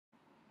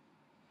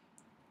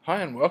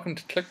Hi and welcome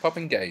to ClickPop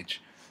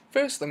Engage.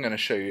 First I'm going to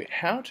show you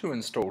how to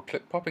install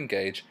ClickPop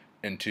Engage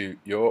into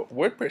your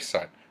WordPress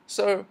site.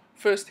 So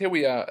first here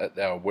we are at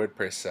our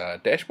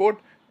WordPress dashboard,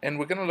 and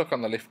we're going to look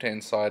on the left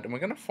hand side and we're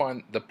going to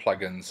find the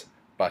plugins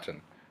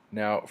button.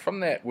 Now from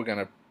that we're going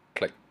to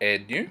click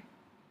add new,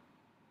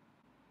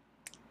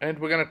 and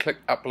we're going to click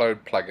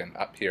upload plugin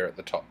up here at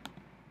the top.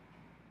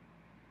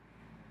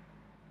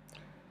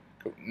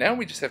 Cool. Now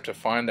we just have to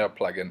find our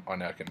plugin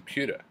on our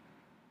computer.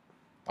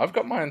 I've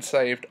got mine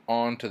saved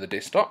onto the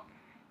desktop,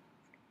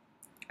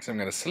 so I'm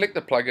going to select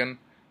the plugin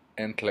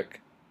and click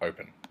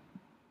open.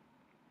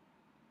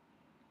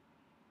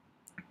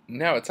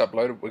 Now it's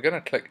uploaded, we're going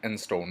to click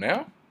install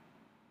now.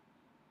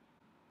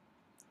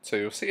 So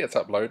you'll see it's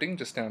uploading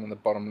just down in the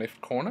bottom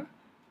left corner.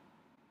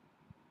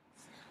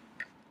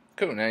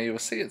 Cool, now you'll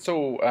see it's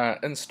all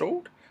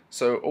installed,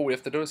 so all we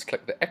have to do is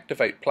click the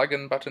activate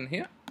plugin button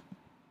here,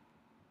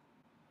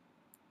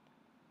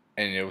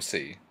 and you'll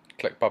see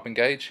ClickPop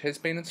Engage has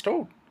been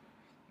installed.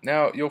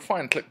 Now you'll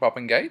find ClickPop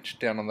Engage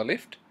down on the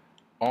left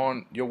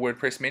on your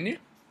WordPress menu,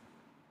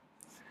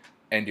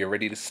 and you're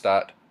ready to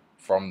start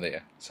from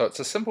there. So it's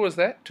as simple as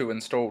that to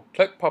install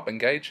ClickPop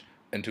Engage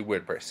into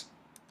WordPress.